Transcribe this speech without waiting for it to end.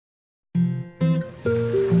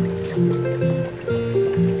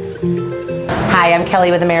Hi, I'm Kelly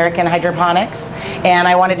with American Hydroponics, and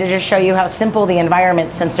I wanted to just show you how simple the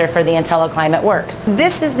environment sensor for the IntelliClimate works.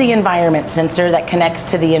 This is the environment sensor that connects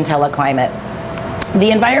to the IntelliClimate. The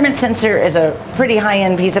environment sensor is a pretty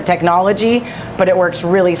high-end piece of technology, but it works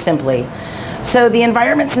really simply. So the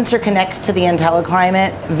environment sensor connects to the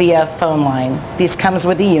IntelliClimate via phone line. This comes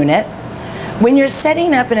with the unit. When you're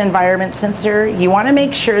setting up an environment sensor, you want to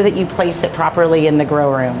make sure that you place it properly in the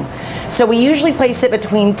grow room. So we usually place it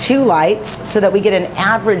between two lights so that we get an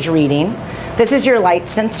average reading. This is your light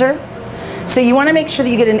sensor. So you want to make sure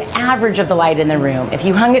that you get an average of the light in the room. If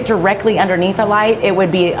you hung it directly underneath a light, it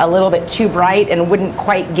would be a little bit too bright and wouldn't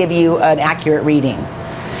quite give you an accurate reading.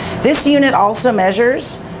 This unit also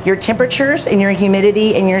measures your temperatures and your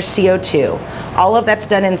humidity and your CO2. All of that's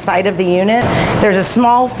done inside of the unit. There's a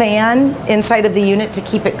small fan inside of the unit to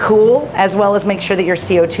keep it cool, as well as make sure that your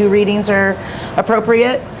CO2 readings are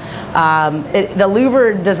appropriate. The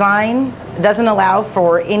louver design doesn't allow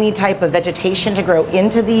for any type of vegetation to grow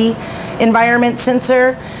into the environment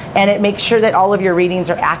sensor, and it makes sure that all of your readings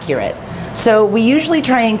are accurate. So we usually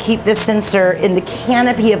try and keep this sensor in the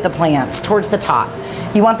canopy of the plants towards the top.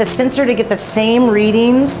 You want the sensor to get the same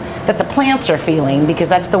readings that the plants are feeling, because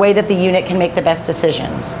that's the way that the unit can make the best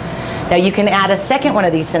decisions. Now you can add a second one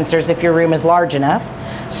of these sensors if your room is large enough.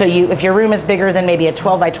 So if your room is bigger than maybe a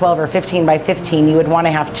 12 by 12 or 15 by 15, you would want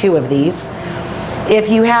to have two of these. If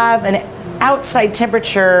you have an outside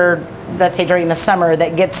temperature, let's say during the summer,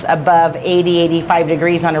 that gets above 80, 85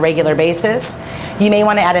 degrees on a regular basis, you may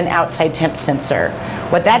want to add an outside temp sensor.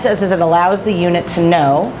 What that does is it allows the unit to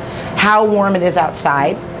know how warm it is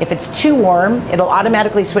outside. If it's too warm, it'll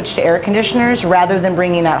automatically switch to air conditioners rather than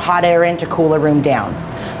bringing that hot air in to cool a room down.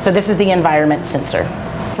 So this is the environment sensor.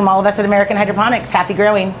 From all of us at American Hydroponics, happy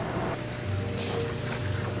growing.